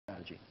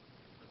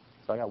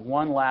So I got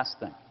one last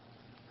thing.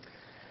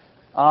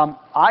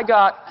 I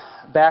got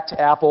back to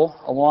Apple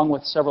along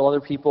with several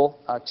other people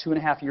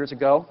 2.5 years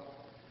ago.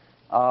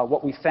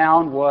 What we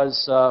found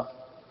was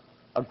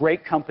a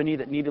great company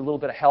that needed a little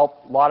bit of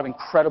help, a lot of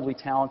incredibly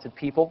talented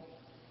people.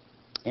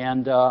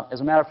 And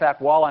as a matter of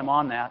fact, while I'm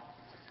on that,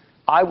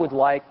 I would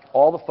like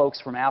all the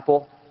folks from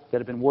Apple that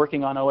have been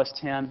working on OS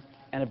X and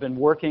have been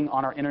working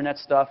on our internet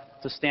stuff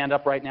to stand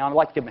up right now. And I'd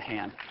like to give them a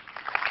hand.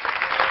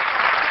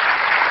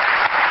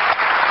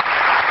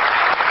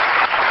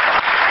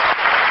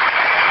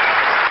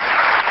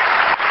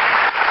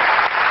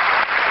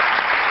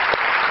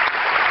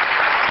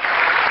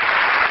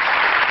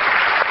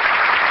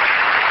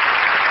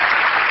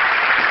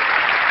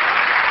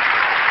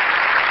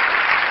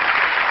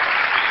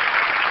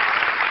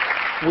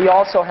 We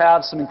also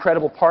have some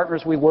incredible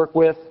partners we work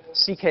with.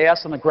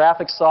 CKS on the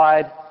graphics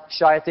side,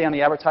 Chiat on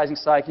the advertising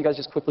side. Can you guys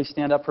just quickly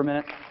stand up for a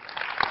minute?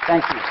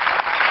 Thank you.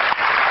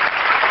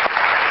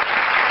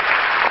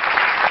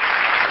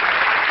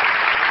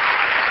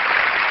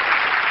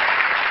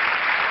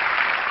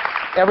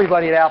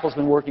 Everybody at Apple's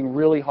been working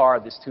really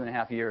hard this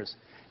 2.5 years.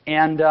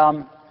 And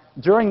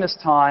during this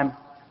time,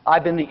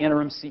 I've been the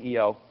interim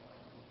CEO.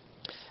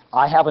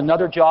 I have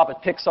another job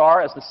at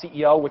Pixar as the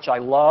CEO, which I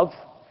love.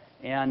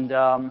 And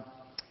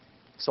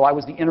so I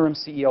was the interim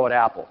CEO at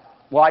Apple.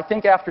 Well, I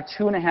think after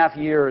 2.5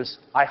 years,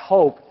 I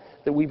hope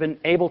that we've been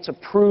able to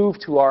prove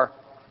to our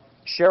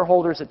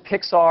shareholders at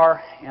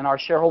Pixar and our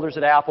shareholders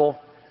at Apple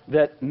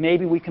that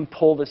maybe we can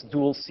pull this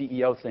dual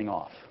CEO thing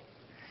off.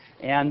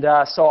 And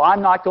so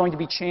I'm not going to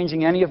be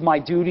changing any of my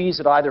duties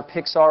at either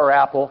Pixar or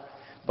Apple,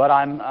 but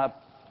I'm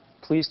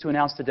pleased to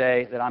announce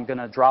today that I'm going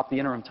to drop the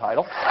interim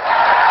title.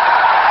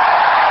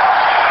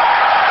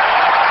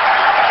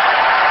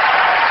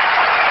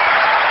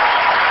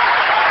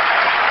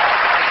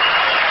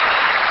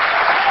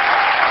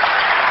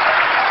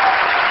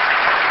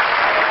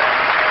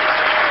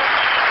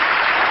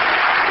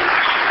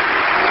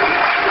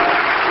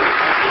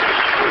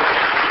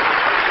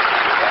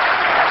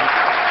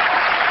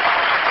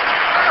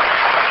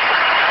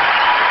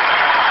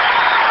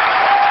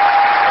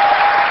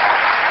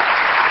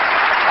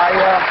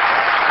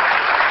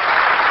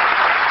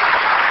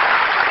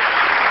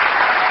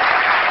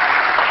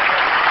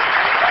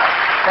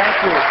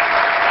 Thank you.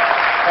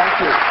 Thank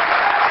you.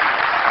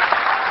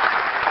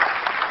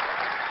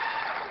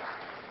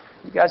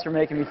 You guys are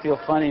making me feel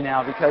funny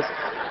now because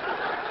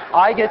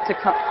I get to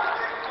come.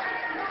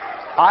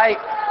 I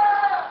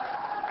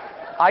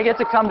get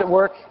to come to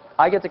work.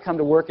 I get to come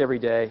to work every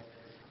day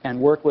and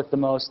work with the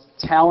most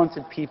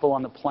talented people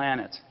on the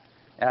planet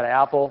at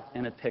Apple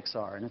and at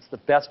Pixar, and it's the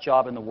best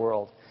job in the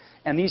world.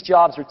 And these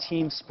jobs are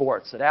team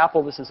sports. At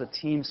Apple, this is a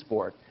team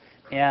sport,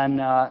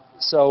 and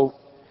so.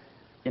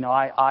 You know,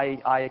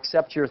 I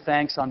accept your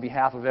thanks on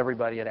behalf of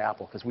everybody at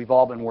Apple because we've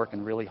all been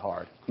working really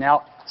hard.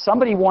 Now,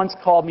 somebody once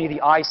called me the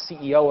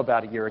iCEO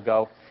about a year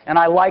ago, and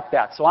I like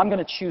that. So I'm going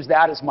to choose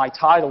that as my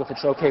title, if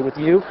it's okay with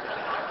you,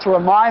 to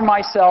remind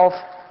myself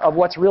of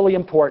what's really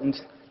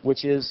important,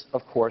 which is,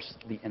 of course,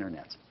 the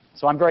internet.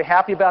 So I'm very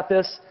happy about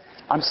this.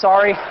 I'm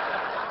sorry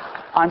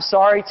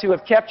to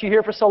have kept you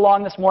here for so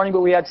long this morning, but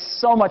we had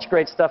so much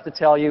great stuff to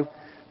tell you.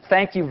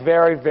 Thank you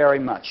very, very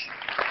much.